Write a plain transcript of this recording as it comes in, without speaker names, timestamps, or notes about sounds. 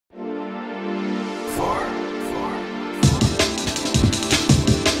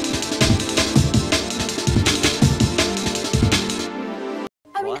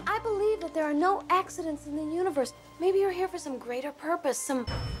are no accidents in the universe. Maybe you're here for some greater purpose, some...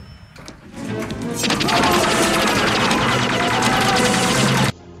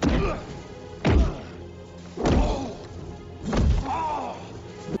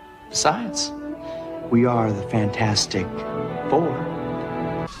 Science. We are the Fantastic Four.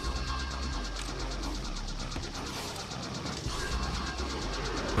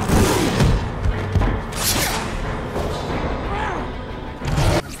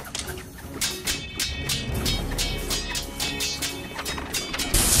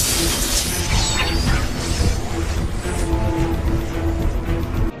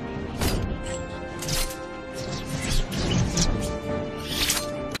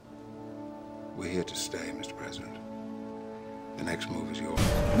 We're here to stay, Mr. President. The next move is yours.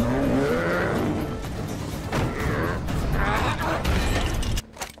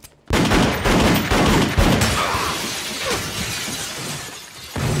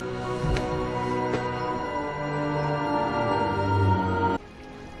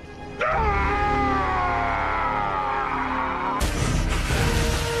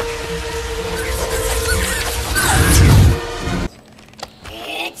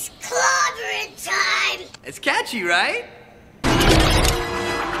 It's clobbering time! It's catchy, right?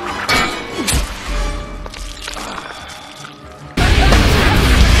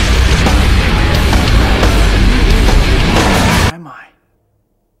 Where am I?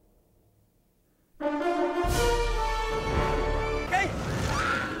 Hey!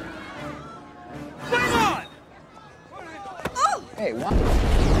 Come on! Oh! Hey, what?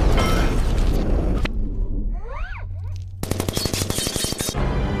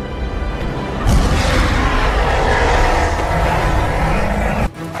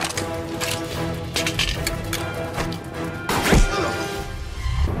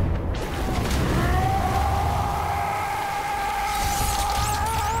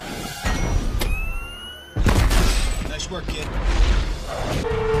 Nice work, kid.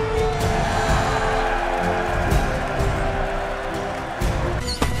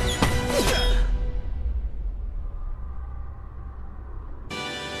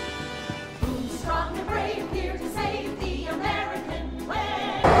 Strong and brave, here to save the American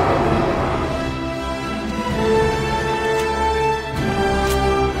way.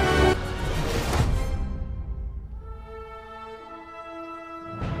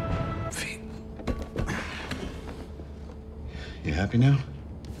 You happy now?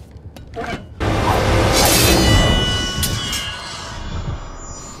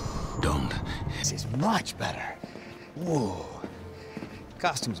 Don't. This is much better. Whoa.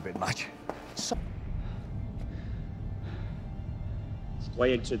 Costume's a bit much. Je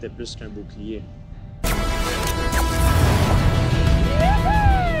croyais que tu étais plus qu'un bouclier.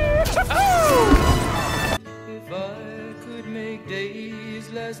 If I could make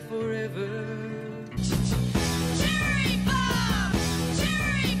days last forever. Cherry bomb!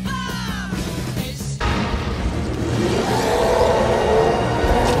 Cherry bomb!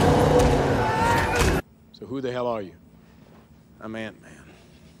 So who the hell are you? I'm Ant-Man.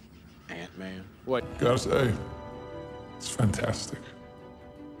 Ant-Man? What? Gotta say, it's fantastic.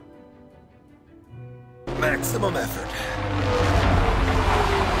 Maximum effort.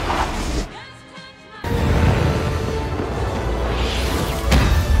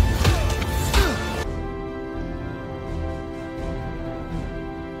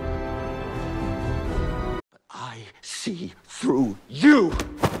 I see through you!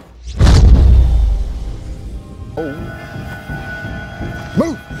 Oh.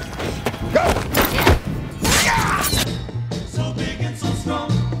 Move! Go! So big and so strong.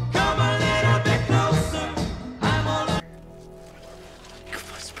 Come a little bit closer. I'm all up. Come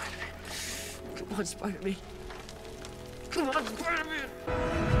on, Spider-Man. Come on, Spider-Man. Come on, Spider-Man.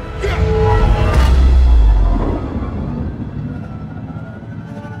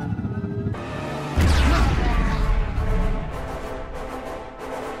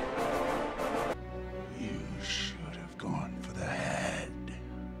 You should have gone for the head.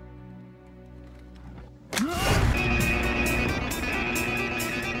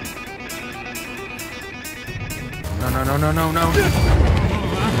 No.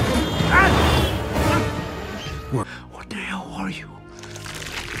 What the hell are you?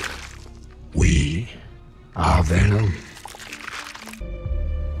 We are Venom.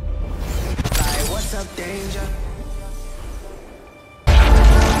 Hey, what's up, danger?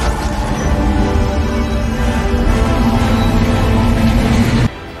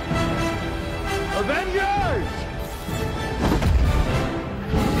 Avengers!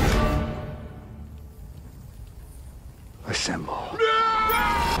 Assemble.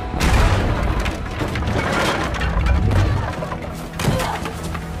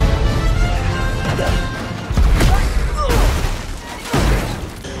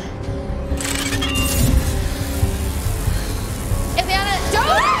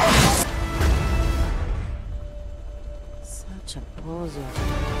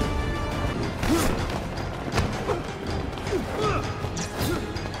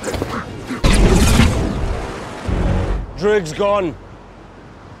 Drig's gone.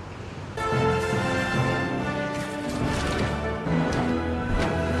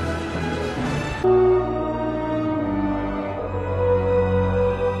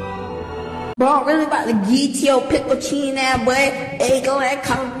 Bro, I'm really about to get your pickle chin that boy. Egg on that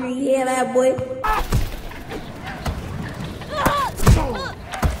concrete, yeah, that boy.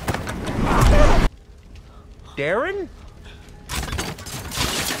 Darren?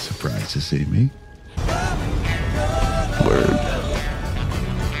 Surprised to see me? Word.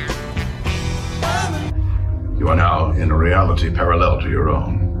 You are now in a reality parallel to your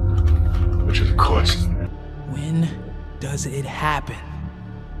own, which is, of course. When does it happen?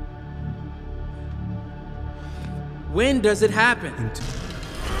 When does it happen?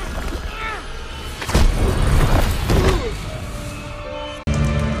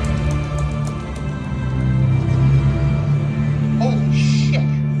 Holy shit!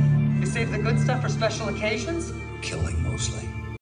 You save the good stuff for special occasions? Killing, mostly.